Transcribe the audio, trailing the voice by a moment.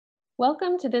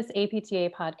Welcome to this APTA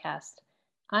podcast.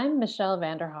 I'm Michelle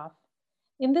Vanderhoff.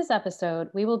 In this episode,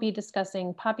 we will be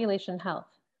discussing population health,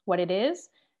 what it is,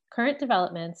 current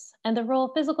developments, and the role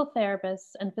physical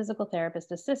therapists and physical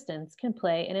therapist assistants can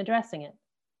play in addressing it.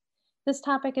 This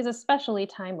topic is especially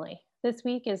timely. This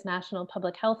week is National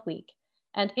Public Health Week,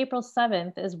 and April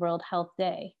 7th is World Health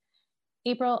Day.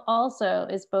 April also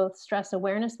is both Stress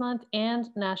Awareness Month and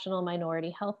National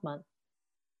Minority Health Month.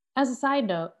 As a side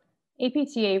note,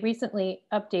 APTA recently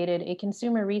updated a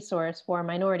consumer resource for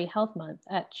Minority Health Month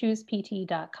at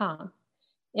choosept.com.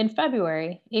 In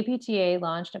February, APTA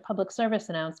launched a public service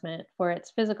announcement for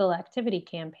its physical activity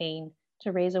campaign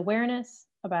to raise awareness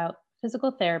about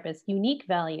physical therapists' unique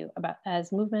value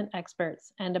as movement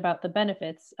experts and about the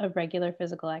benefits of regular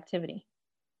physical activity.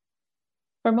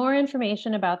 For more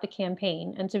information about the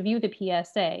campaign and to view the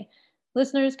PSA,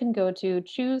 listeners can go to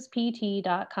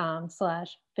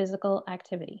choosept.com/physical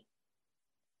activity.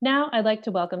 Now, I'd like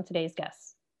to welcome today's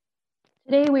guests.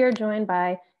 Today, we are joined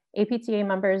by APTA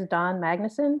members Dawn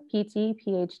Magnuson, PT,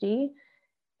 PhD,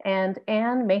 and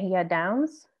Anne Mejia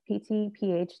Downs, PT,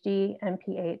 PhD,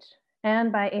 MPH,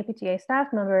 and by APTA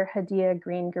staff member Hadia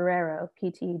Green Guerrero,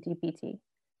 PT, DPT.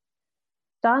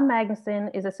 Dawn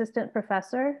Magnuson is assistant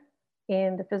professor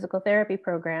in the physical therapy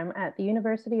program at the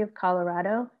University of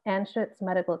Colorado Anschutz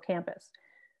Medical Campus,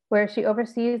 where she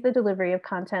oversees the delivery of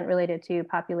content related to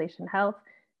population health,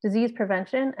 disease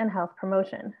prevention, and health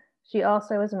promotion. She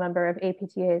also is a member of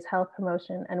APTA's Health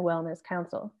Promotion and Wellness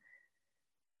Council.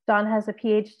 Dawn has a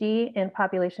PhD in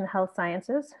population health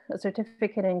sciences, a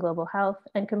certificate in global health,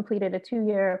 and completed a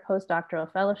 2-year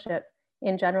postdoctoral fellowship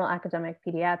in general academic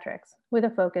pediatrics with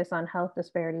a focus on health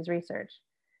disparities research.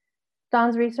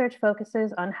 Dawn's research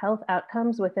focuses on health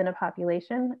outcomes within a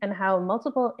population and how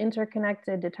multiple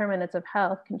interconnected determinants of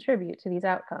health contribute to these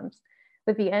outcomes,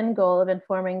 with the end goal of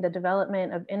informing the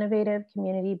development of innovative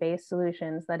community-based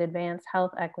solutions that advance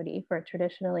health equity for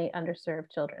traditionally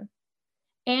underserved children.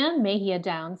 Anne Mejia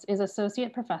Downs is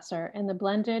associate professor in the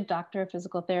blended Doctor of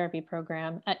Physical Therapy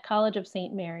program at College of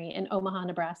St. Mary in Omaha,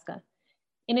 Nebraska.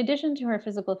 In addition to her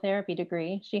physical therapy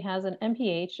degree, she has an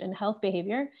MPH in health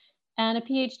behavior and a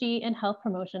PhD in health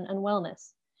promotion and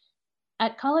wellness.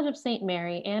 At College of St.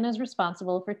 Mary, Anne is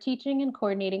responsible for teaching and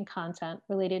coordinating content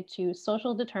related to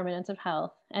social determinants of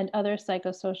health and other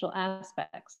psychosocial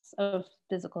aspects of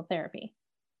physical therapy.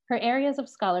 Her areas of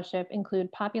scholarship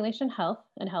include population health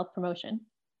and health promotion,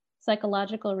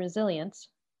 psychological resilience,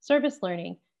 service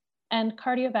learning, and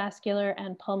cardiovascular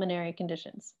and pulmonary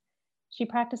conditions. She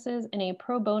practices in a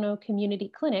pro bono community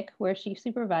clinic where she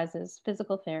supervises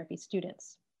physical therapy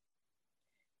students.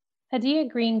 Hadia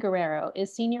Green Guerrero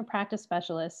is Senior Practice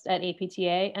Specialist at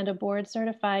APTA and a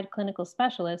board-certified clinical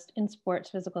specialist in sports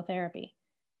physical therapy.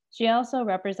 She also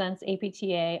represents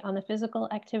APTA on the Physical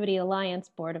Activity Alliance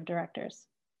Board of Directors.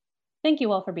 Thank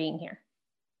you all for being here.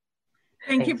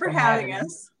 Thank you for having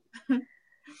us.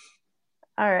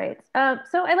 All right,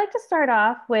 so I'd like to start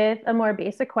off with a more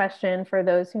basic question for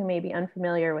those who may be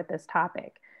unfamiliar with this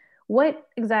topic. What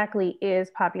exactly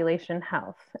is population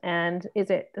health? And is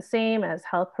it the same as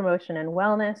health promotion and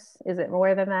wellness? Is it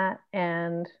more than that?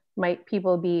 And might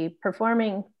people be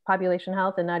performing population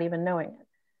health and not even knowing it?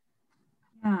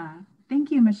 Yeah,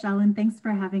 thank you, Michelle, and thanks for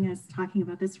having us talking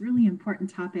about this really important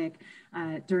topic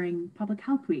during Public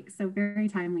Health Week. So very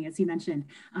timely, as you mentioned.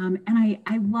 And I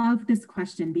love this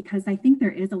question because I think there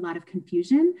is a lot of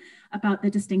confusion about the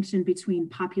distinction between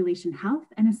population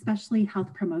health and especially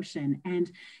health promotion.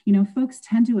 And, you know, folks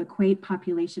tend to equate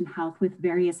population health with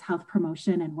various health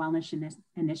promotion and wellness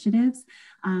initiatives,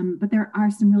 but there are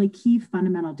some really key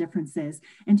fundamental differences.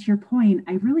 And to your point,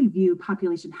 I really view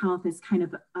population health as kind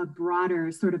of a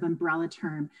broader sort of umbrella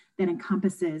term that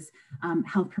encompasses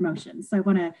health promotion. So I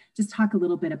want to just talk a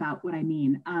little bit about what I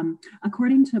mean.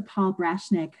 According to Paul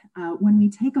Brashnik, when we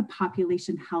take a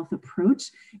population health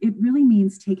approach, it really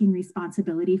means taking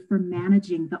responsibility for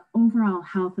managing the overall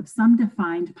health of some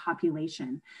defined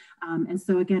population. And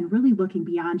so again, really looking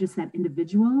beyond just that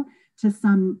individual to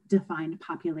some defined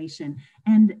population.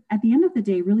 And at the end of the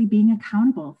day, really being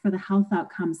accountable for the health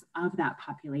outcomes of that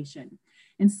population.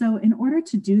 And so in order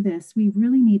to do this, we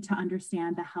really need to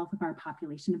understand the health of our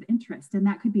population of interest. And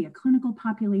that could be a clinical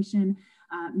population,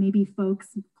 maybe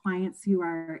folks, clients who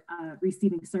are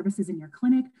receiving services in your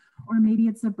clinic, or maybe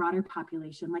it's a broader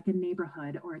population like a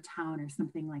neighborhood or a town or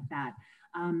something like that.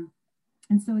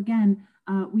 And so again,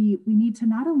 we need to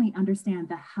not only understand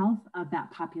the health of that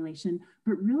population,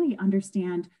 but really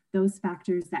understand those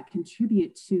factors that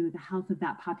contribute to the health of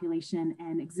that population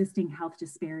and existing health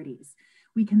disparities.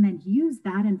 We can then use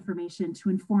that information to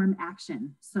inform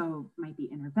action. So it might be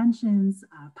interventions,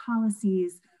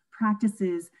 policies,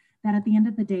 practices that at the end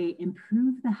of the day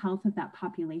improve the health of that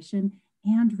population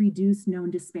and reduce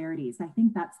known disparities. I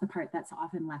think that's the part that's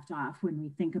often left off when we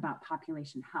think about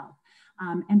population health.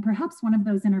 And perhaps one of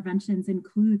those interventions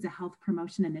includes a health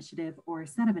promotion initiative or a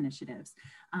set of initiatives.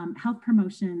 Health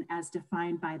promotion, as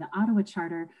defined by the Ottawa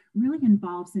Charter, really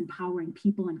involves empowering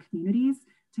people and communities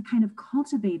to kind of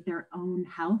cultivate their own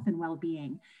health and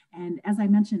well-being. And as I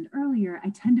mentioned earlier, I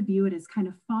tend to view it as kind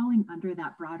of falling under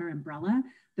that broader umbrella,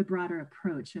 the broader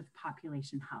approach of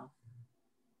population health.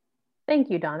 Thank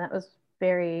you, Dawn. That was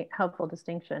very helpful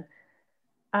distinction.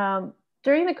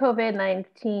 During the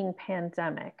COVID-19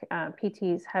 pandemic,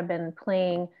 PTs have been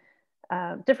playing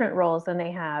different roles than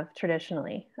they have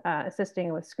traditionally,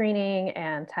 assisting with screening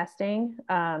and testing,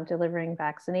 delivering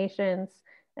vaccinations,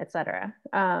 et cetera.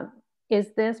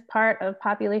 Is this part of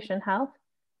population health?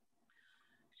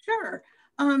 Sure.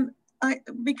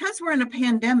 Because we're in a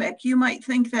pandemic, you might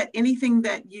think that anything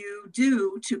that you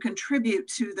do to contribute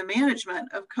to the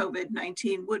management of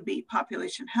COVID-19 would be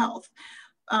population health.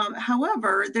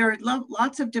 However, there are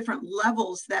lots of different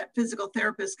levels that physical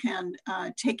therapists can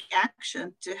take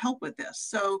action to help with this.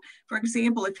 So, for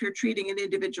example, if you're treating an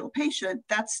individual patient,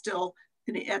 that's still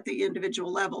at the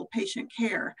individual level, patient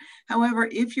care. However,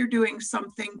 if you're doing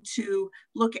something to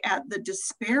look at the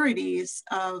disparities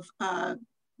of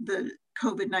the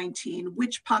COVID-19,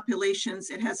 which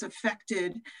populations it has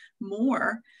affected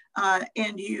more,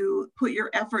 and you put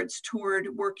your efforts toward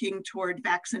working toward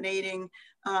vaccinating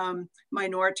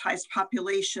minoritized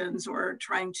populations or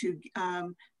trying to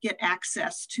get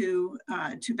access to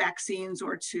vaccines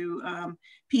or to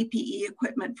PPE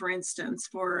equipment, for instance,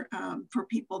 for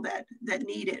people that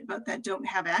need it but that don't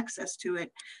have access to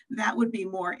it, that would be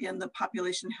more in the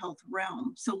population health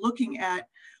realm. So looking at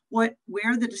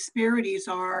where the disparities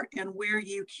are and where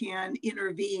you can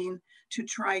intervene to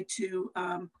try to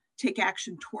take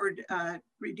action toward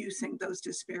reducing those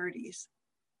disparities.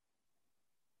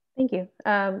 Thank you.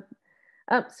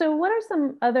 So what are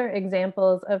some other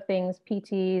examples of things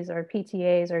PTs or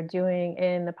PTAs are doing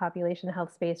in the population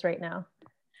health space right now?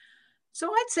 So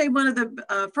I'd say one of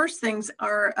the first things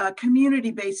are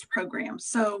community-based programs.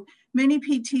 So many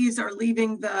PTs are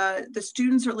leaving the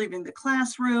students are leaving the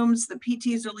classrooms, the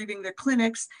PTs are leaving their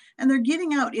clinics, and they're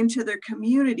getting out into their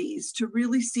communities to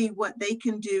really see what they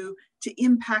can do to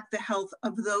impact the health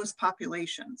of those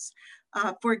populations.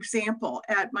 For example,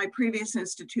 at my previous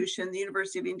institution, the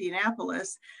University of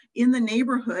Indianapolis, in the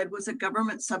neighborhood was a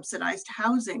government subsidized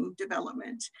housing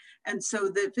development. And so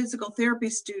the physical therapy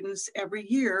students every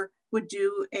year would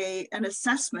do an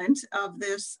assessment of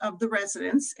the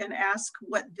residents and ask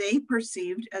what they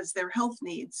perceived as their health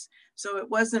needs. So it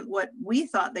wasn't what we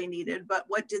thought they needed, but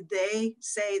what did they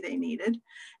say they needed?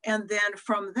 And then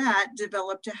from that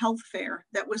developed a health fair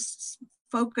that was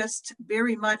focused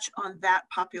very much on that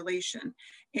population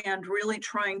and really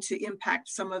trying to impact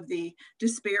some of the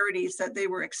disparities that they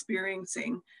were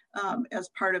experiencing as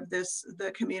part of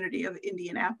the community of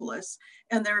Indianapolis.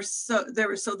 And there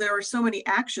are so many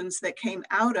actions that came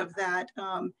out of that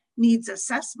needs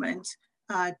assessment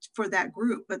for that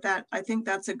group. But I think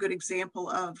that's a good example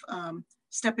of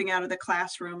stepping out of the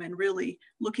classroom and really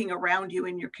looking around you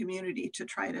in your community to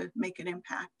try to make an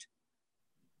impact.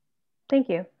 Thank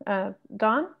you.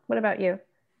 Dawn, what about you?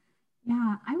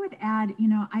 Yeah, I would add,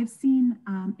 I've seen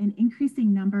an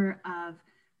increasing number of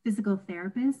physical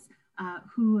therapists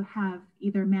who have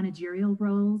either managerial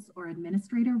roles or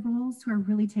administrator roles who are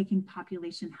really taking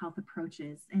population health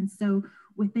approaches. And so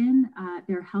within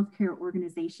their healthcare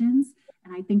organizations,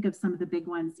 and I think of some of the big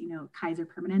ones, Kaiser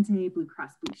Permanente, Blue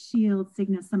Cross Blue Shield,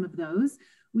 Cigna, some of those,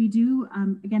 we do,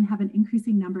 again, have an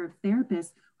increasing number of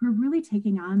therapists who are really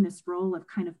taking on this role of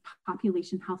kind of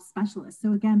population health specialists.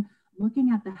 So again,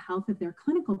 looking at the health of their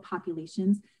clinical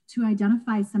populations to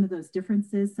identify some of those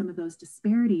differences, some of those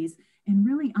disparities, and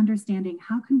really understanding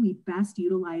how can we best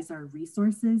utilize our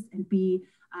resources and be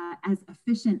as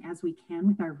efficient as we can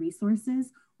with our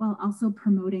resources, while also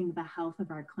promoting the health of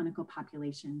our clinical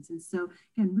populations. And so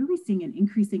again, really seeing an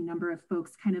increasing number of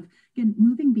folks kind of, again,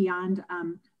 moving beyond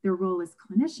their role as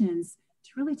clinicians to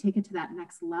really take it to that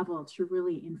next level to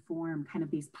really inform kind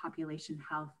of these population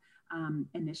health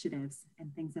initiatives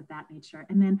and things of that nature.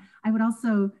 And then I would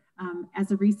also,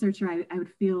 as a researcher, I would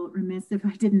feel remiss if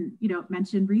I didn't,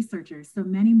 mention researchers. So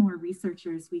many more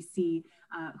researchers we see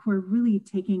who are really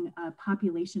taking a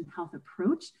population health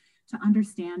approach to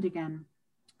understand, again,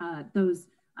 those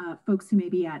folks who may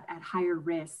be at higher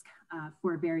risk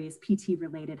for various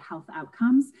PT-related health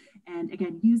outcomes. And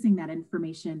again, using that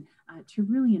information to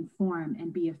really inform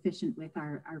and be efficient with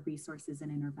our resources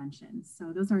and interventions.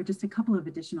 So those are just a couple of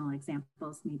additional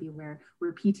examples, maybe where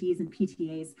PTs and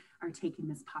PTAs are taking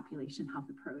this population health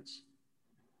approach.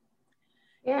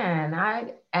 Yeah, and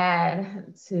I'd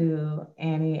add to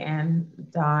Annie and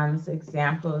Dawn's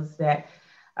examples that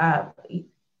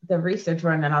the research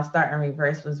run, and I'll start in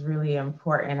reverse, was really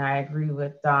important. I agree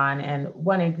with Dawn. And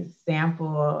one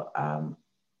example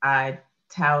I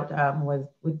tout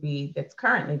would be that's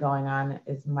currently going on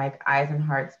is Mike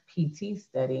Eisenhardt's PT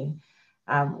study,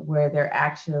 where they're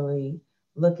actually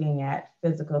looking at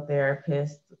physical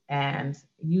therapists and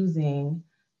using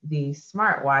the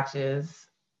smartwatches,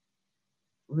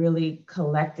 really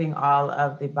collecting all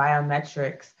of the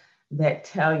biometrics that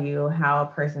tell you how a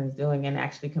person is doing and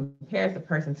actually compares the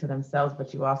person to themselves,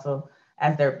 but you also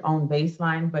as their own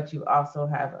baseline, but you also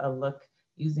have a look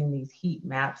using these heat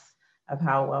maps of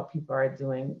how well people are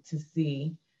doing to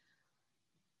see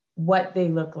what they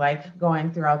look like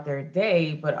going throughout their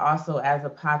day, but also as a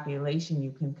population,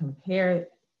 you can compare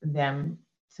them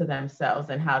to themselves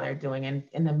and how they're doing. And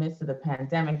in the midst of the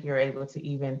pandemic, you're able to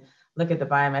even look at the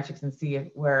biometrics and see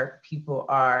where people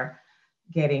are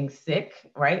getting sick,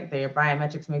 right? Their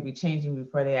biometrics may be changing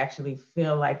before they actually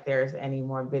feel like there's any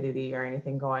morbidity or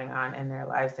anything going on in their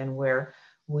lives, and where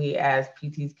we as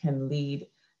PTs can lead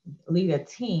a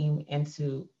team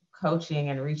into coaching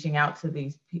and reaching out to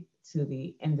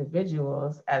the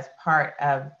individuals as part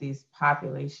of these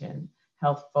population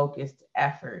health focused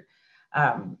effort.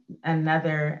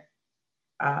 Another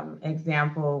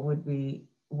example would be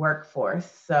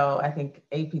workforce. So I think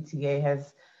APTA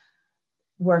has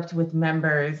worked with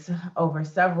members over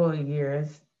several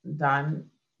years, Don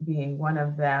being one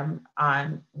of them,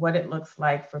 on what it looks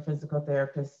like for physical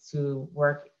therapists to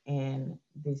work in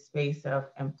the space of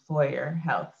employer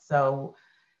health. So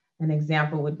an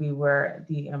example would be where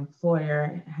the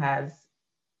employer has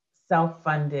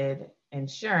self-funded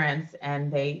insurance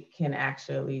and they can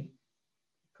actually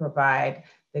provide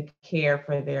the care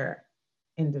for their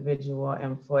individual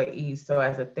employees. So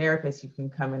as a therapist, you can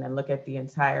come in and look at the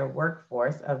entire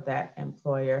workforce of that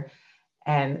employer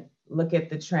and look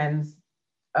at the trends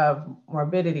of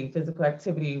morbidity, physical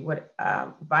activity, what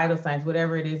vital signs,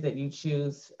 whatever it is that you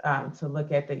choose to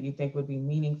look at that you think would be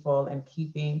meaningful in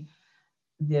keeping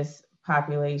this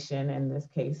population, in this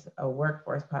case, a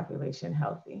workforce population,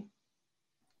 healthy.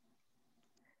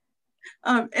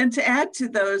 And to add to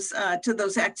those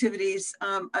activities,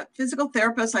 physical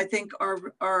therapists, I think,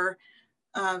 are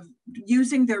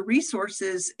using their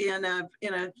resources in a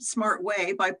smart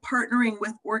way by partnering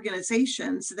with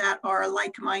organizations that are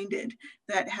like-minded,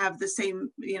 that have the same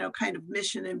kind of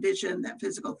mission and vision that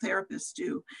physical therapists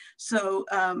do. So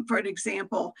for an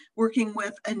example, working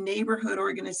with a neighborhood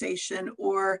organization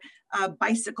or a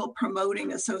bicycle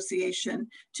promoting association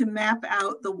to map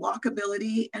out the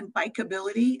walkability and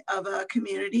bikeability of a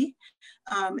community,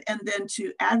 and then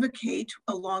to advocate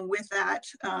along with that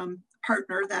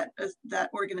partner, that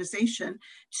organization,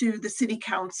 to the city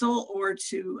council or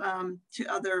to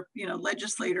other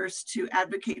legislators to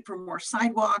advocate for more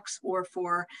sidewalks or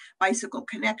for bicycle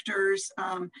connectors,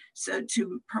 so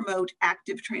to promote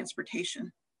active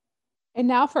transportation. And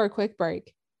now for a quick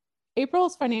break. April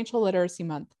is Financial Literacy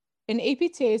Month, and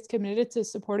APTA is committed to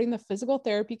supporting the physical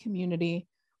therapy community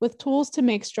with tools to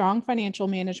make strong financial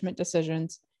management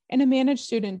decisions and to manage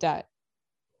student debt.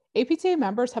 APTA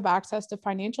members have access to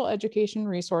financial education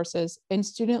resources and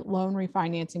student loan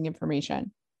refinancing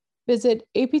information. Visit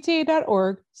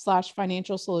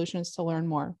apta.org/financial solutions to learn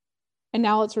more. And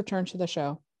now let's return to the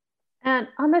show. And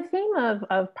on the theme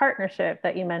of partnership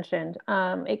that you mentioned,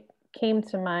 it came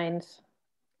to mind,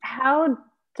 how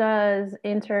does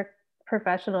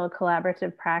interprofessional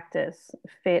collaborative practice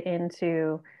fit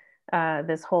into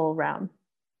this whole realm?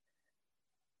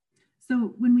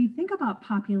 So when we think about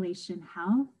population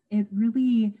health, it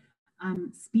really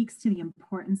speaks to the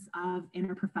importance of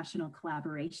interprofessional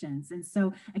collaborations. And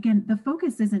so again, the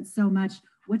focus isn't so much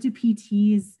what do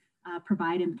PTs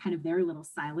provide in kind of their little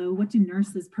silo, what do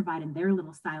nurses provide in their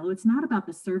little silo. It's not about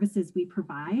the services we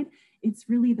provide, it's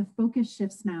really the focus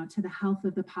shifts now to the health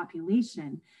of the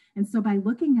population. And so by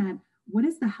looking at what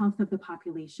is the health of the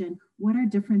population? What are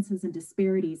differences and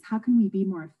disparities? How can we be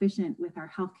more efficient with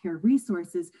our healthcare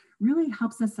resources? Really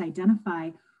helps us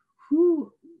identify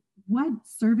what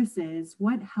services,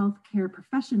 what healthcare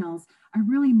professionals are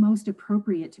really most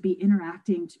appropriate to be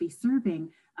interacting, to be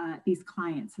serving these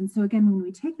clients. And so again, when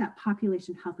we take that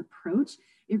population health approach,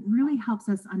 it really helps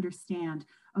us understand,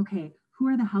 okay, who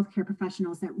are the healthcare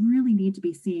professionals that really need to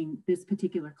be seeing this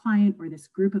particular client or this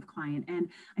group of client. And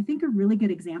I think a really good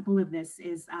example of this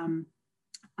is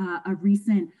a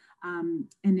recent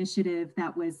initiative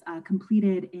that was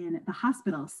completed in the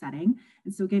hospital setting.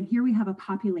 And so again, here we have a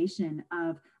population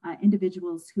of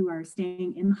individuals who are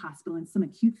staying in the hospital in some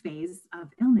acute phase of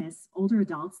illness, older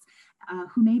adults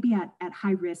who may be at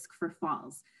high risk for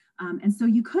falls. And so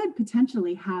you could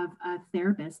potentially have a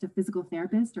therapist, a physical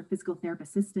therapist or physical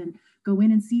therapist assistant go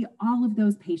in and see all of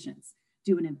those patients,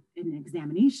 do an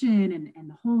examination and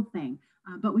the whole thing.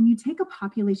 But when you take a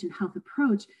population health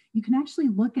approach, you can actually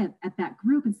look at that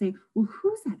group and say, well,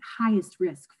 who's at highest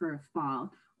risk for a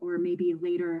fall or maybe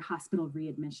later hospital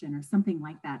readmission or something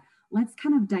like that? Let's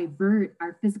kind of divert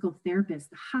our physical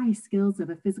therapist, the high skills of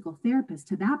a physical therapist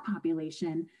to that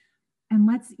population. And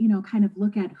let's, kind of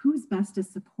look at who's best to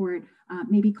support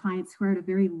maybe clients who are at a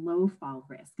very low fall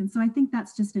risk. And so I think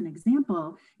that's just an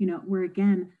example, where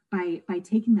again, by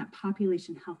taking that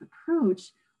population health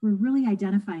approach, we're really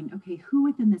identifying, okay, who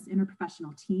within this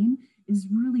interprofessional team is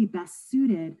really best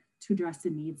suited to address the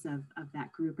needs of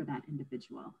that group or that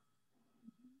individual.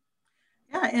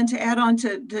 Yeah, and to add on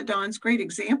to Dawn's great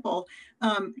example,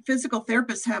 physical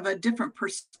therapists have a different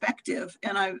perspective,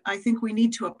 and I think we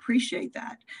need to appreciate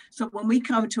that. So when we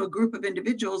come to a group of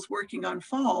individuals working on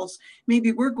falls,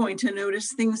 maybe we're going to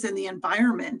notice things in the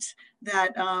environment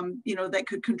that, that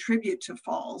could contribute to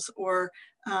falls, or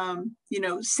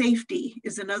safety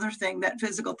is another thing that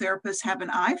physical therapists have an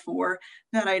eye for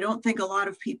that I don't think a lot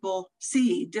of people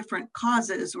see, different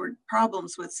causes or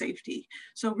problems with safety.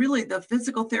 So really the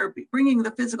physical therapy, bringing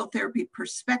the physical therapy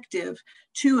perspective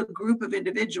to a group of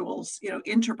individuals,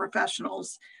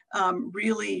 interprofessionals,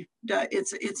 really,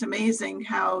 it's amazing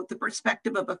how the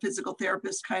perspective of a physical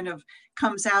therapist kind of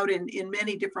comes out in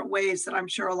many different ways that I'm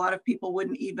sure a lot of people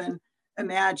wouldn't even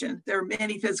imagine. There are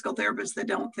many physical therapists that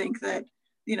don't think that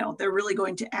they're really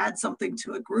going to add something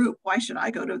to a group. Why should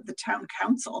I go to the town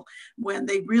council when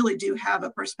they really do have a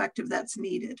perspective that's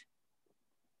needed?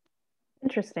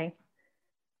 Interesting.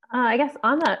 I guess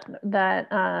on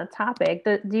that topic,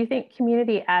 do you think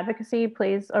community advocacy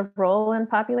plays a role in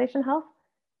population health?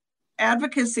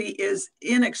 Advocacy is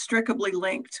inextricably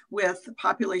linked with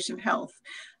population health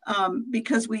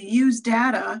because we use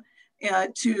data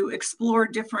to explore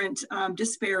different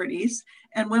disparities.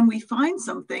 And when we find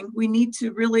something, we need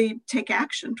to really take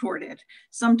action toward it.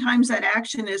 Sometimes that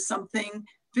action is something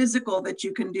physical that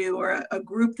you can do or a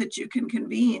group that you can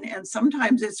convene. And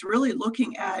sometimes it's really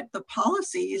looking at the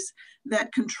policies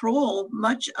that control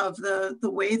much of the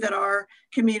way that our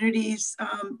communities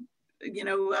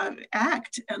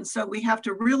act. And so we have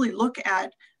to really look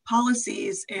at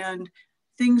policies and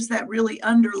things that really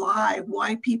underlie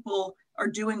why people are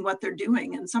doing what they're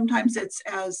doing. And sometimes it's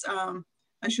as,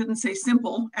 I shouldn't say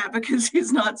simple, advocacy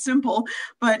is not simple,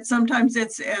 but sometimes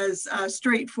it's as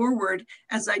straightforward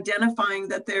as identifying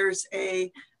that there's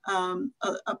a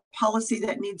policy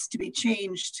that needs to be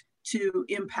changed to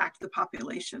impact the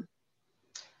population.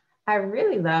 I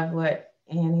really love what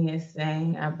Annie is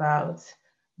saying about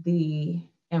the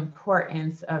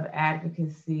importance of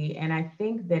advocacy. And I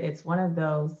think that it's one of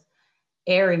those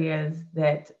areas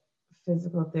that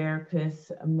physical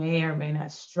therapists may or may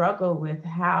not struggle with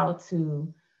how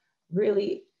to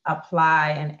really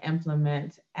apply and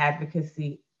implement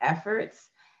advocacy efforts.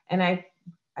 And I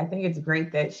think it's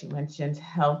great that she mentioned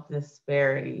health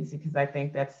disparities, because I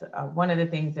think that's one of the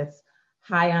things that's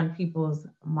high on people's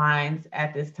minds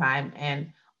at this time.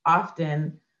 And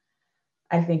often,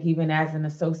 I think even as an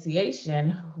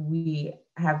association, we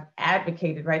have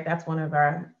advocated, right? That's one of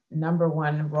our number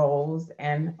one roles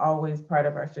and always part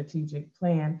of our strategic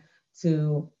plan,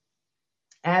 to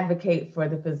advocate for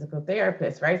the physical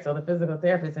therapist, right? So the physical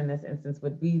therapist in this instance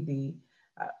would be the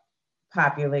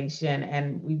population.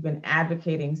 And we've been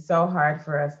advocating so hard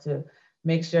for us to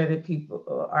make sure that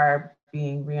people are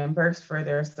being reimbursed for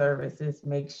their services,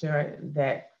 make sure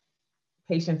that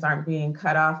patients aren't being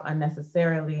cut off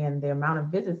unnecessarily and the amount of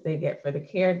visits they get for the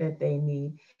care that they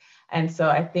need. And so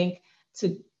I think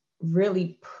to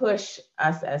really push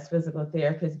us as physical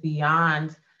therapists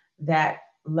beyond that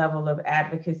level of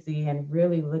advocacy and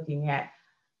really looking at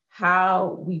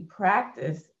how we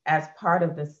practice as part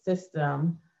of the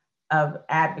system of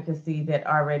advocacy that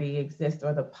already exists,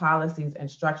 or the policies and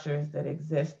structures that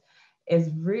exist, is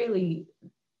really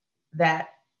that,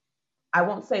 I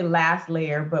won't say last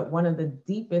layer, but one of the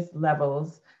deepest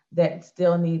levels that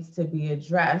still needs to be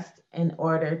addressed in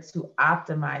order to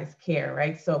optimize care,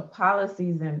 right? So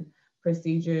policies and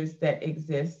procedures that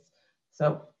exist,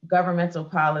 so governmental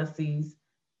policies,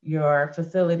 your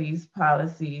facilities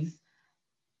policies,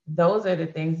 those are the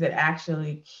things that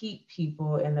actually keep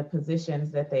people in the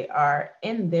positions that they are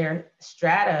in their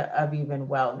strata of even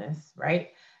wellness, right?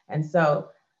 And so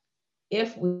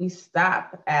if we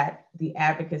stop at the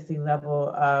advocacy level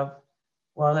of,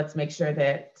 well, let's make sure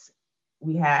that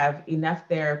we have enough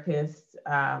therapists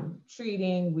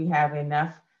treating, we have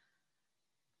enough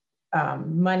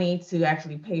money to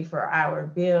actually pay for our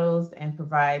bills and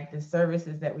provide the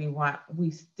services that we want,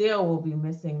 we still will be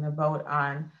missing the boat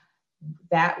on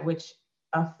that which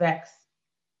affects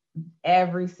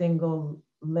every single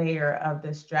layer of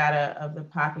the strata of the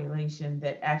population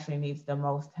that actually needs the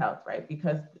most help, right?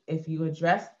 Because if you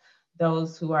address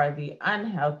those who are the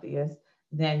unhealthiest,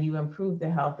 then you improve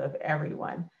the health of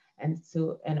everyone. And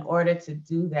so in order to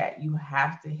do that, you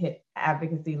have to hit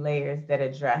advocacy layers that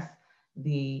address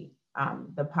the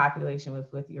population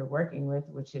with which you're working with,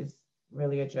 which is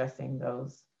really addressing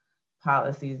those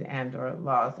policies and or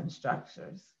laws and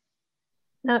structures.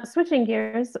 Now, switching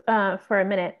gears for a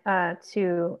minute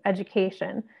to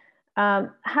education,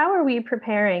 how are we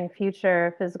preparing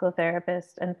future physical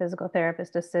therapists and physical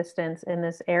therapist assistants in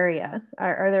this area?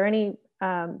 Are there any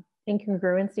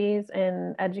incongruencies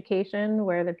in education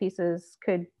where the pieces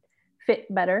could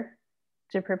fit better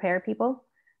to prepare people?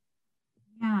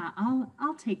 Yeah,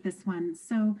 I'll take this one.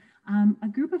 So a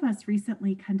group of us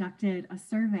recently conducted a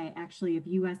survey actually of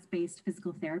US-based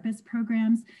physical therapist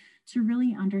programs to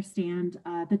really understand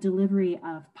the delivery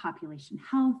of population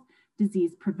health,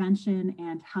 disease prevention,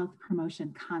 and health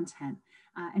promotion content.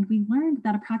 And we learned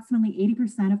that approximately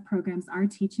 80% of programs are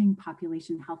teaching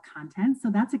population health content, so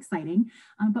that's exciting.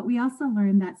 But we also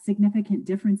learned that significant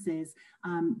differences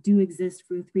do exist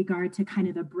with regard to kind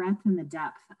of the breadth and the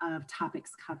depth of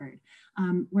topics covered.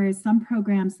 Whereas some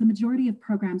programs, the majority of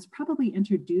programs probably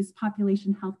introduce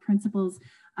population health principles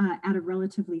at a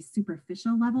relatively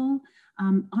superficial level.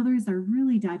 Others are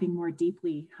really diving more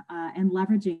deeply and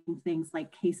leveraging things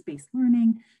like case-based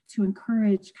learning to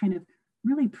encourage kind of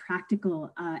really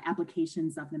practical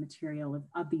applications of the material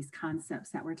of these concepts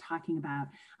that we're talking about.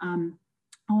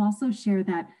 I'll also share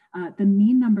that the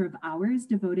mean number of hours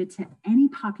devoted to any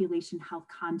population health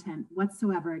content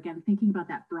whatsoever, again, thinking about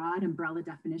that broad umbrella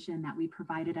definition that we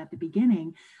provided at the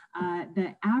beginning,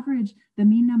 the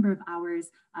mean number of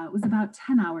hours was about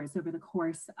 10 hours over the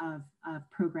course of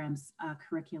programs'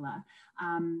 curricula.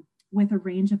 With a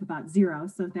range of about 0.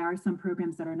 So there are some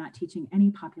programs that are not teaching any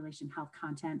population health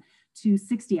content to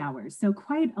 60 hours. So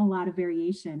quite a lot of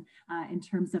variation in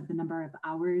terms of the number of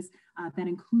hours that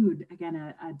include, again,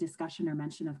 a discussion or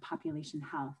mention of population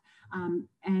health.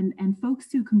 And folks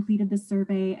who completed the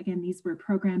survey, again, these were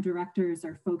program directors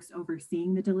or folks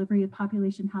overseeing the delivery of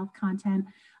population health content,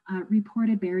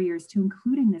 reported barriers to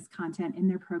including this content in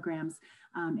their programs,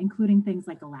 including things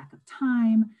like a lack of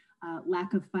time,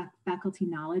 lack of faculty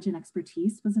knowledge and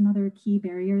expertise was another key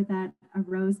barrier that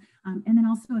arose. And then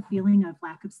also a feeling of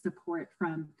lack of support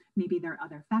from maybe their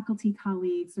other faculty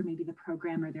colleagues or maybe the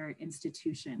program or their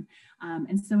institution.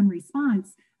 And so in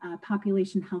response,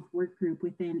 Population Health Work Group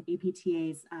within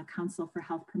APTA's Council for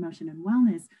Health Promotion and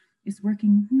Wellness is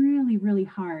working really, really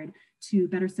hard to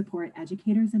better support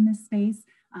educators in this space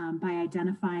by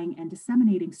identifying and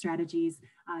disseminating strategies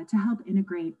to help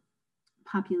integrate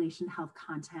population health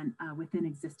content within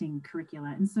existing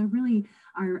curricula. And so really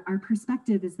our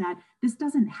perspective is that this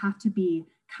doesn't have to be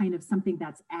kind of something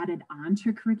that's added on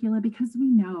to curricula because we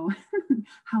know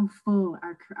how full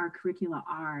our curricula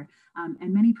are.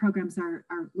 And many programs are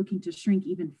looking to shrink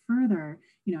even further,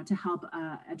 to help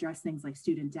address things like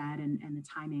student debt and the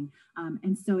timing.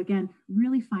 And so again,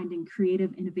 really finding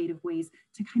creative, innovative ways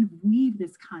to kind of weave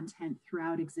this content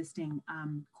throughout existing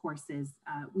courses,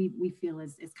 we feel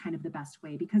is kind of the best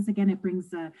way, because again, it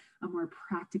brings a more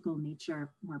practical nature,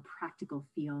 more practical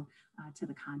feel to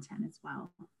the content as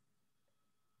well.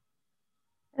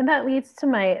 And that leads to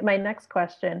my next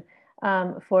question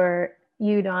for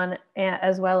you, Dawn,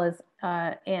 as well as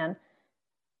Anne.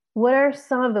 What are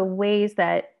some of the ways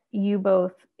that you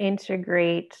both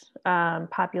integrate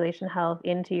population health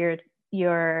into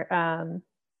your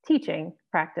teaching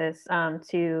practice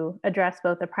to address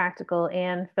both the practical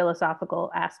and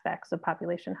philosophical aspects of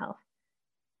population health?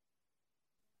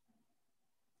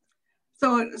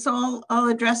 So I'll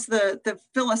address the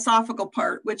philosophical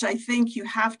part, which I think you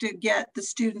have to get the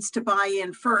students to buy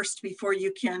in first before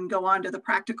you can go on to the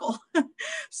practical.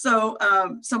 So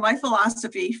my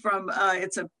philosophy from,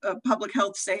 it's a public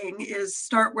health saying, is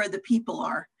start where the people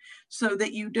are. so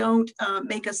that you don't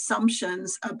make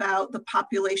assumptions about the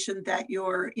population that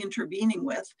you're intervening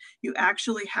with. You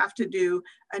actually have to do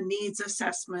a needs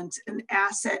assessment, an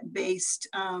asset-based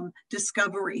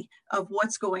discovery of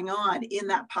what's going on in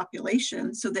that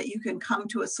population so that you can come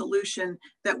to a solution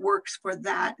that works for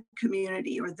that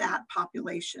community or that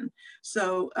population.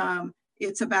 So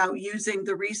it's about using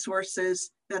the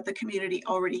resources that the community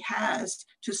already has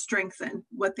to strengthen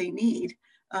what they need,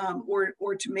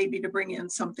 or to maybe to bring in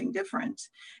something different.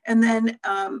 And then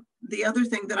the other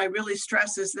thing that I really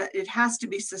stress is that it has to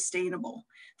be sustainable.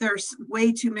 There's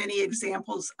way too many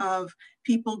examples of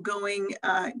people going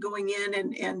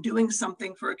in and doing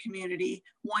something for a community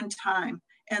one time,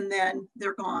 and then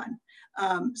they're gone.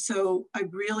 So I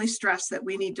really stress that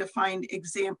we need to find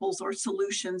examples or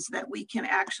solutions that we can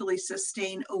actually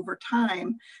sustain over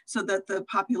time so that the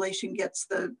population gets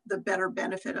the better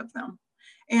benefit of them.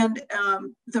 And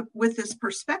with this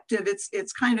perspective,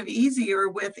 it's kind of easier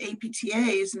with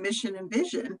APTA's mission and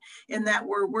vision in that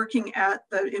we're working at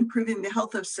improving the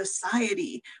health of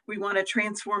society. We want to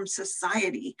transform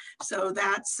society. So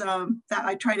that's that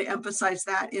I try to emphasize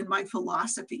that in my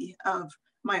philosophy of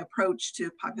my approach to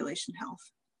population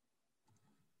health.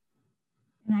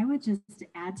 And I would just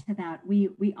add to that,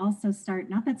 we also start,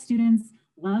 not that students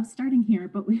love starting here,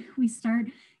 but we start,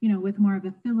 with more of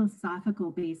a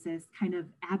philosophical basis, kind of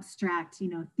abstract,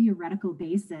 theoretical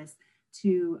basis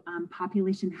to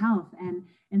population health.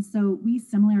 And so we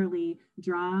similarly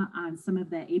draw on some of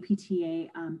the APTA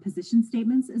position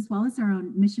statements, as well as our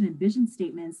own mission and vision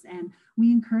statements. And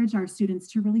we encourage our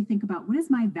students to really think about, what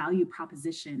is my value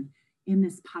proposition in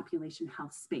this population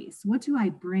health space? What do I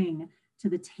bring to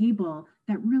the table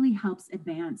that really helps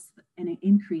advance and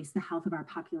increase the health of our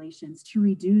populations, to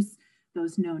reduce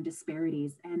those known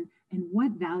disparities, and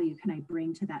what value can I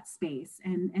bring to that space?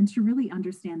 And to really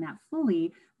understand that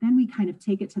fully, then we kind of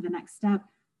take it to the next step,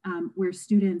 where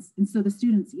students, and so the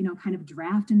students, kind of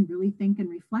draft and really think and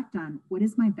reflect on, what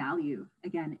is my value,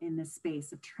 again, in this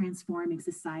space of transforming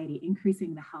society,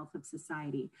 increasing the health of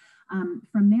society.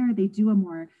 From there, they do a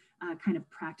more kind of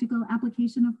practical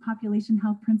application of population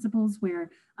health principles, where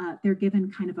they're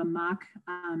given kind of a mock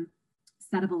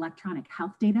set of electronic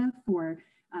health data for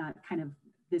kind of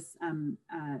this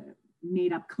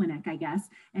made up clinic, I guess.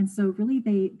 And so really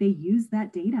they use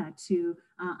that data to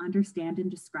understand and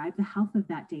describe the health of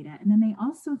that data. And then they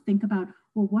also think about,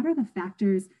 well, what are the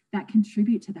factors that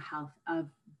contribute to the health of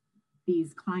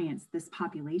these clients, this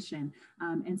population?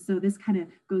 And so this kind of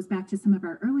goes back to some of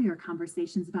our earlier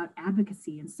conversations about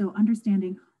advocacy. And so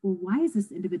understanding, well, why is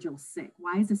this individual sick?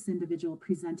 Why is this individual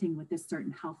presenting with this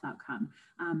certain health outcome?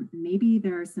 Maybe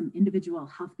there are some individual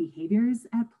health behaviors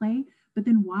at play, but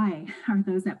then why are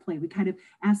those at play? We kind of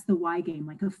ask the why game,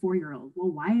 like a 4-year-old.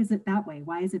 Well, why is it that way?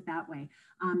 Why is it that way?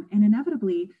 And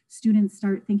inevitably, students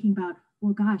start thinking about,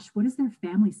 well, gosh, what is their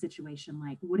family situation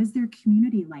like? What is their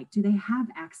community like? Do they have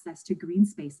access to green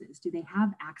spaces? Do they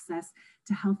have access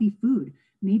to healthy food?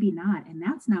 Maybe not. And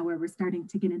that's now where we're starting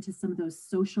to get into some of those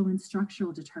social and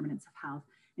structural determinants of health,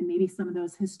 and maybe some of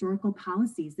those historical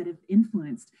policies that have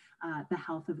influenced the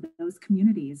health of those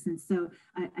communities. And so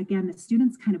again, the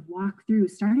students kind of walk through,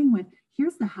 starting with,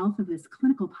 here's the health of this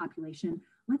clinical population.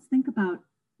 Let's think about,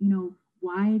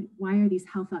 why are these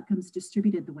health outcomes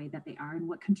distributed the way that they are, and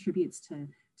what contributes to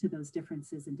those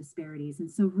differences and disparities?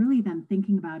 And so really then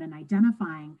thinking about and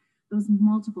identifying those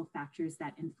multiple factors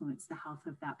that influence the health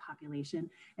of that population,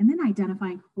 and then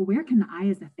identifying, well, where can I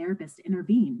as a therapist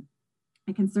intervene?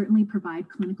 I can certainly provide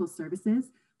clinical services,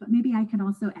 but maybe I can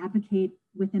also advocate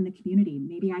within the community.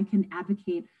 Maybe I can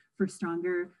advocate for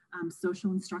stronger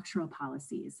social and structural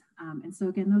policies. And so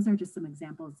again, those are just some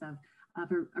examples of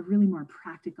a really more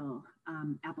practical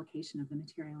application of the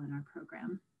material in our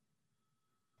program.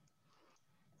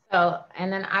 So,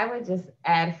 and then I would just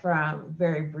add from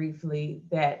very briefly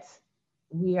that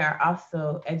we are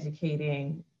also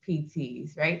educating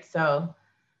PTs, right? So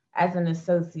as an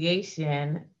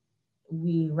association,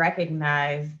 we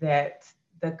recognize that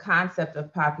the concept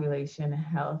of population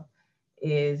health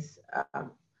is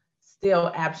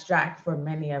still abstract for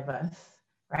many of us,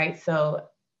 right? So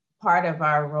part of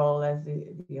our role as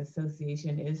the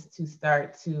association is to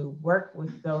start to work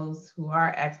with those who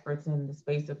are experts in the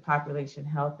space of population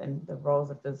health and the roles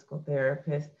of physical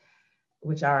therapists,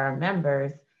 which are our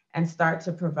members, and start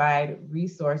to provide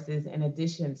resources in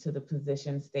addition to the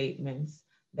position statements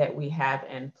that we have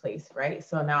in place, right?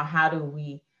 So now how do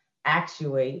we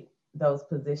actuate those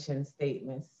position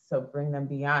statements? So bring them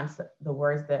beyond the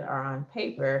words that are on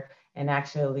paper and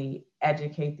actually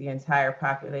educate the entire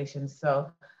population.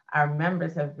 So our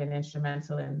members have been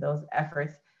instrumental in those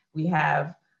efforts. We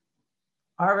have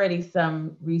already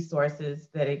some resources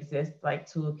that exist, like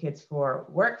toolkits for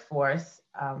workforce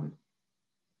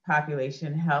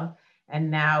population health. And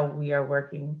now we are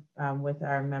working with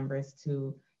our members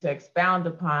to expound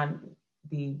upon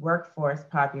the workforce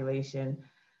population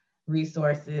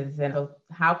resources. And so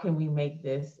how can we make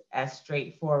this as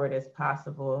straightforward as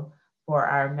possible for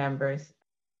our members?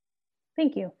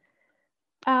 Thank you.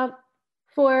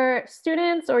 For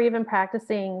students or even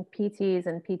practicing PTs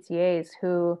and PTAs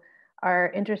who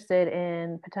are interested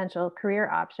in potential career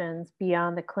options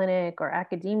beyond the clinic or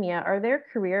academia, are there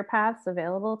career paths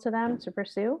available to them to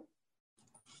pursue?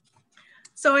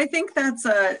 So I think that's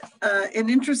an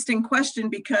interesting question,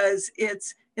 because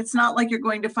it's not like you're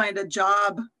going to find a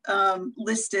job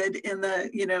listed in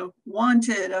the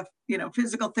wanted of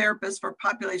physical therapist for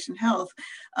population health.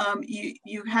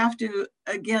 You have to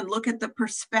again look at the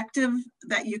perspective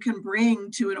that you can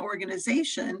bring to an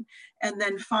organization, and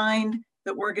then find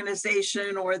the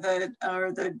organization or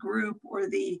the group or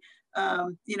the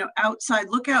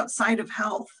look outside of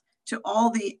health to all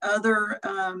the other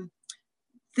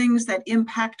things that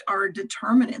impact our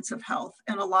determinants of health.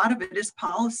 And a lot of it is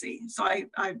policy. So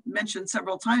I mentioned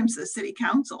several times the city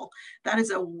council. That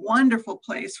is a wonderful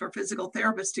place for physical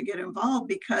therapists to get involved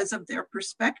because of their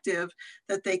perspective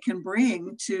that they can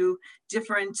bring to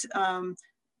different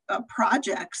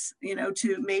projects,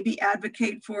 to maybe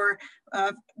advocate for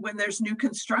when there's new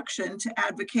construction, to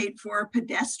advocate for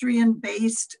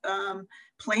pedestrian-based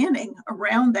planning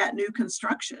around that new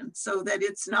construction, so that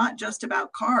it's not just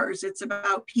about cars, it's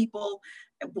about people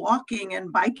walking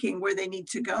and biking where they need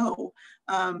to go.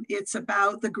 It's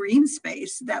about the green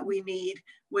space that we need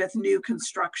with new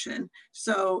construction.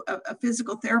 So a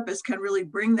physical therapist can really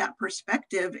bring that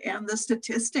perspective and the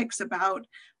statistics about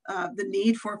the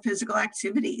need for physical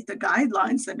activity, the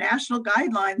guidelines, the national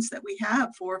guidelines that we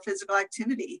have for physical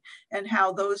activity, and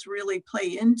how those really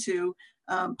play into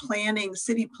planning,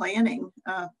 city planning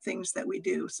things that we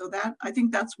do. So that, I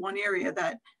think that's one area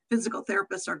that physical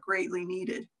therapists are greatly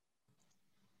needed.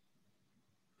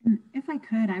 If I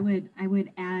could, I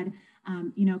would add,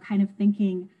 kind of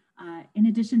thinking, in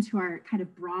addition to our kind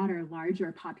of broader,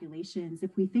 larger populations,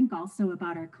 if we think also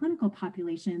about our clinical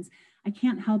populations, I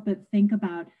can't help but think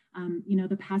about,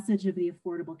 the passage of the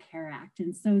Affordable Care Act.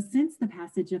 And so since the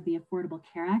passage of the Affordable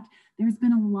Care Act, there's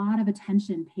been a lot of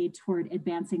attention paid toward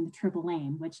advancing the triple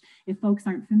aim, which, if folks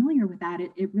aren't familiar with that,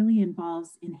 it really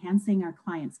involves enhancing our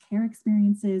clients' care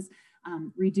experiences,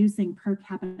 reducing per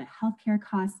capita healthcare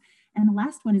costs, and the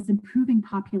last one is improving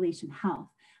population health.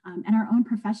 And our own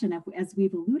profession, as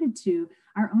we've alluded to,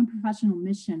 our own professional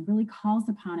mission really calls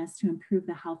upon us to improve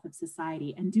the health of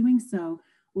society. And doing so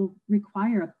will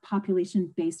require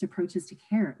population-based approaches to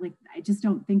care. Like, I just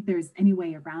don't think there's any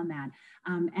way around that.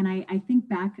 And I think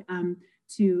back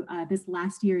to this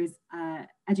last year's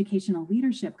Educational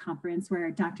Leadership Conference, where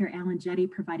Dr. Alan Jetty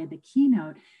provided the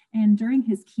keynote. And during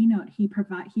his keynote, he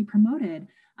promoted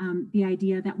the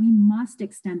idea that we must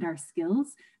extend our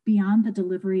skills beyond the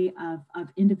delivery of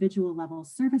individual level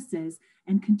services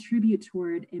and contribute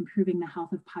toward improving the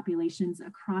health of populations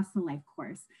across the life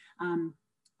course.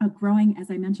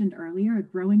 As I mentioned earlier, a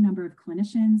growing number of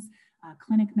clinicians,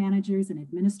 clinic managers and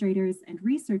administrators and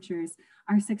researchers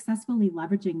are successfully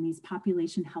leveraging these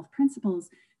population health principles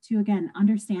to, again,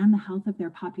 understand the health of their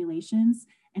populations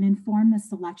and inform the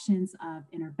selections of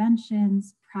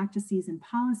interventions, practices, and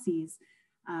policies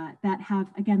that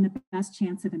have, again, the best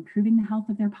chance of improving the health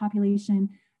of their population,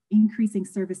 increasing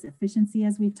service efficiency,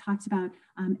 as we've talked about,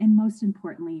 and most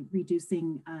importantly,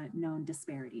 reducing known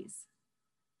disparities.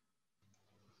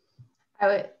 I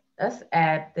would just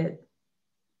add that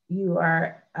you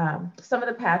are, some of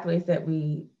the pathways that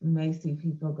we may see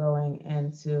people going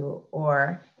into,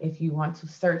 or if you want to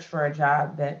search for a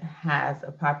job that has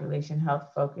a population health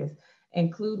focus,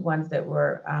 include ones that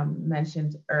were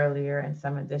mentioned earlier and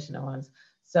some additional ones.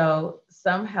 So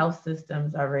some health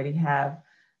systems already have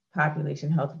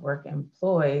population health work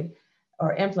employed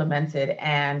or implemented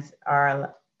and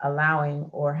are allowing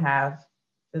or have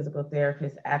physical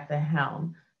therapists at the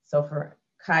helm. So for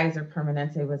Kaiser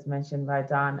Permanente was mentioned by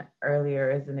Don earlier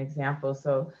as an example.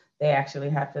 So they actually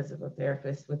have physical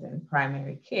therapists within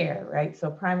primary care, right? So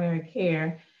primary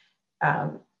care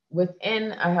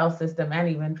within a health system and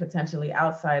even potentially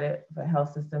outside of a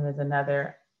health system is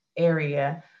another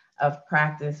area of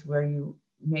practice where you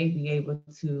may be able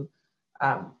to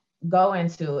go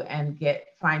into and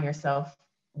find yourself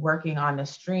working on the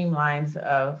streamlines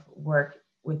of work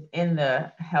within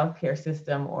the healthcare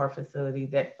system or facility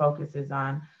that focuses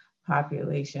on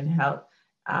population health,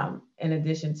 in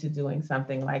addition to doing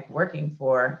something like working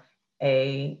for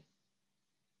a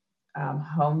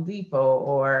Home Depot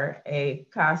or a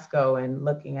Costco and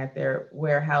looking at their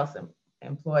warehouse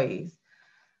employees.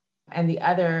 And the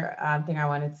other thing I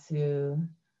wanted to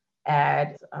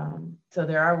add, so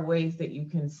there are ways that you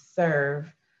can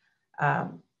serve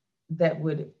that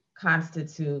would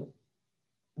constitute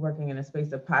working in a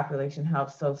space of population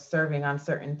health. So serving on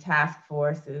certain task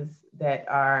forces that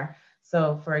are,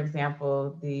 so for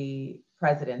example, the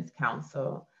President's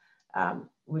Council,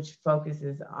 which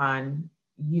focuses on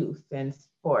youth and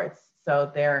sports.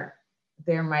 So there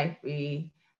might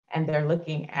be, and they're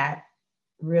looking at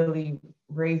really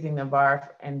raising the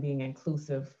bar and being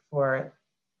inclusive for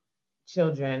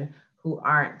children who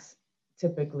aren't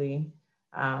typically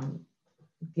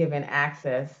given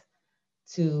access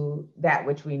to that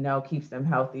which we know keeps them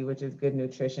healthy, which is good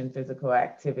nutrition, physical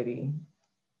activity,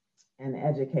 and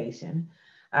education.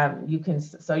 You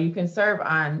can serve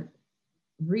on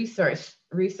research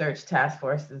task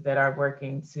forces that are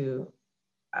working to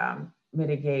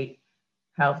mitigate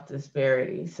health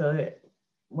disparities. So that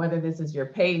whether this is your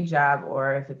paid job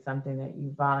or if it's something that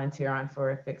you volunteer on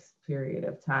for a fixed period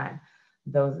of time,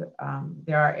 those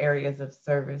there are areas of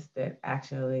service that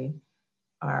actually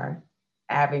are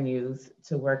avenues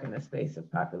to work in the space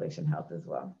of population health as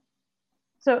well.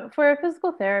 So for a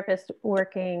physical therapist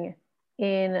working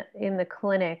in the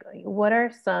clinic, what are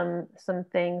some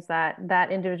things that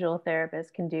individual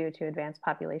therapist can do to advance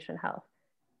population health?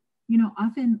 You know,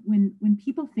 often when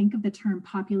people think of the term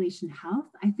population health,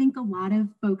 I think a lot of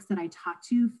folks that I talk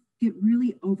to get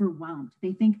really overwhelmed.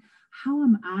 They think, how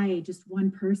am I, just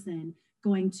one person,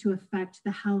 going to affect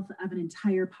the health of an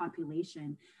entire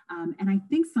population? And I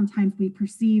think sometimes we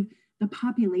perceive the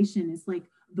population as like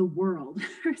the world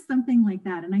or something like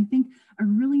that. And I think a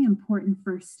really important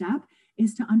first step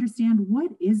is to understand,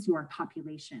 what is your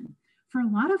population? For a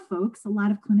lot of folks, a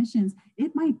lot of clinicians,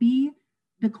 it might be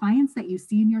the clients that you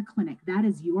see in your clinic. That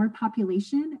is your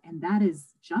population, and that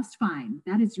is just fine.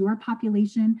 That is your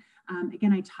population.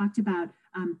 Again, I talked about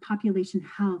population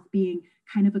health being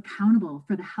kind of accountable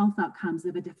for the health outcomes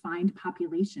of a defined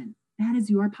population. That is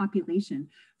your population.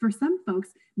 For some folks,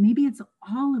 maybe it's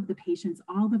all of the patients,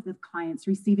 all of the clients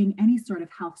receiving any sort of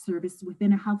health service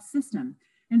within a health system.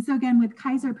 And so again, with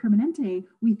Kaiser Permanente,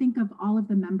 we think of all of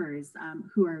the members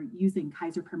who are using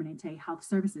Kaiser Permanente health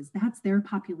services. That's their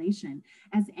population.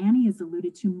 As Annie has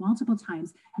alluded to multiple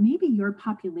times, maybe your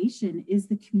population is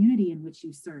the community in which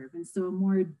you serve. And so a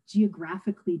more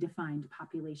geographically defined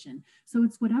population. So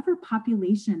it's whatever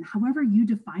population, however you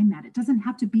define that. It doesn't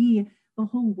have to be the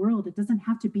whole world. It doesn't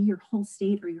have to be your whole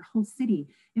state or your whole city.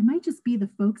 It might just be the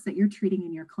folks that you're treating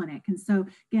in your clinic. And so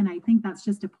again, I think that's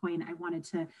just a point I wanted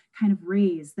to kind of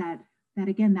raise, that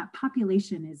again, that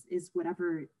population is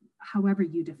whatever, however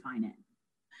you define it.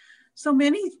 So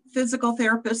many physical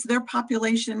therapists, their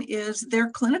population is their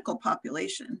clinical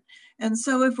population. And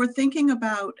so if we're thinking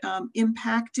about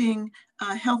impacting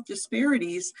health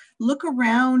disparities, look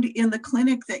around in the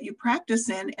clinic that you practice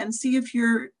in and see if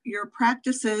your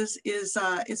practices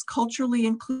is culturally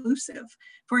inclusive.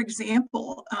 For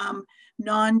example,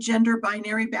 non-gender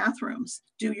binary bathrooms.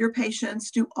 Do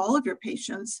all of your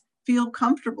patients feel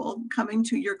comfortable coming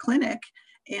to your clinic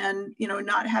and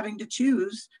not having to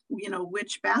choose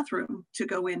which bathroom to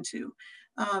go into?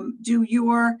 Do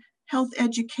your health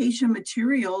education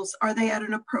materials, are they at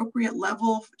an appropriate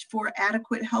level for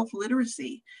adequate health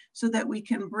literacy, so that we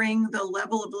can bring the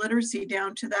level of literacy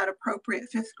down to that appropriate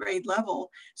 5th grade level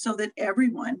so that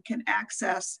everyone can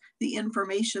access the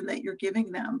information that you're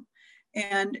giving them?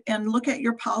 And look at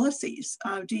your policies.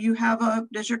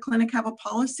 Does your clinic have a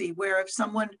policy where if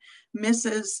someone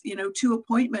misses, 2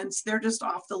 appointments, they're just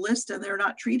off the list and they're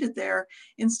not treated there,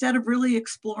 instead of really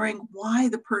exploring why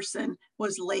the person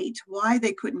was late, why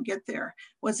they couldn't get there?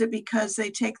 Was it because they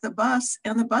take the bus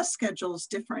and the bus schedule is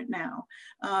different now?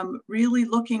 Really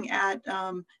looking at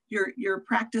your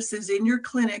practices in your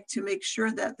clinic to make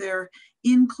sure that they're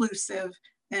inclusive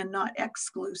and not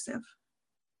exclusive.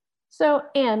 So,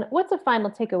 Anne, what's a final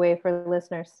takeaway for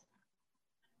listeners?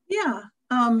 Yeah,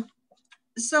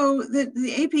 so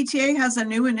the APTA has a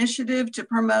new initiative to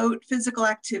promote physical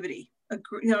activity.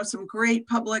 Some great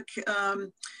public,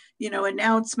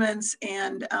 announcements,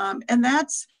 and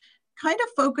that's kind of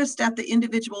focused at the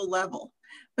individual level.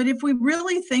 But if we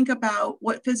really think about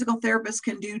what physical therapists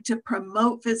can do to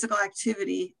promote physical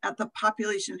activity at the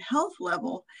population health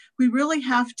level, we really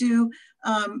have to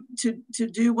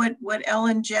do what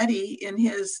Ellen Jetty in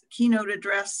his keynote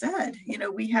address said.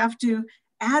 We have to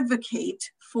advocate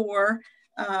for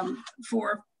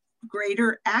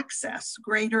greater access,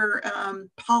 greater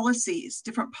policies,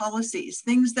 different policies,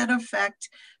 things that affect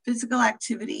physical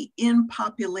activity in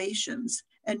populations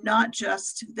and not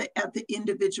just at the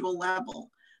individual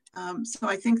level. So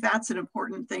I think that's an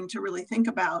important thing to really think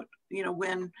about, you know,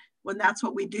 when that's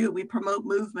what we do. We promote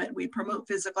movement, we promote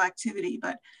physical activity,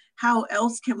 but how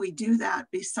else can we do that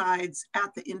besides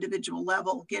at the individual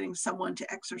level, getting someone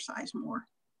to exercise more?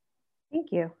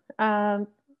 Thank you.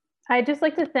 I'd just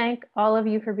like to thank all of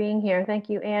you for being here. Thank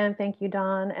you, Anne. Thank you,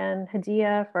 Dawn, and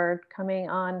Hadia for coming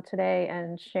on today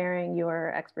and sharing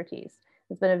your expertise.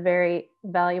 It's been a very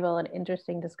valuable and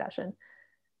interesting discussion.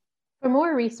 For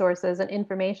more resources and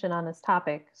information on this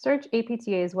topic, search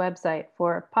APTA's website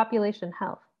for Population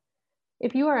Health.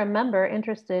 If you are a member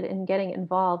interested in getting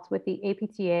involved with the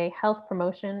APTA Health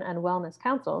Promotion and Wellness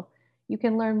Council, you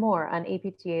can learn more on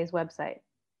APTA's website.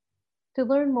 To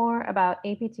learn more about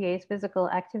APTA's physical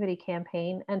activity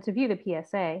campaign and to view the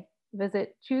PSA,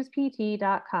 visit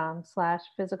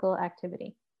choosept.com/physical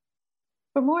activity.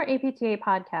 For more APTA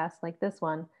podcasts like this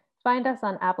one, find us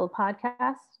on Apple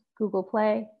Podcasts, Google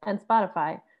Play, and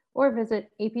Spotify, or visit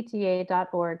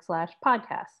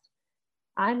apta.org/podcast.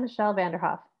 I'm Michelle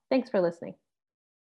Vanderhoff. Thanks for listening.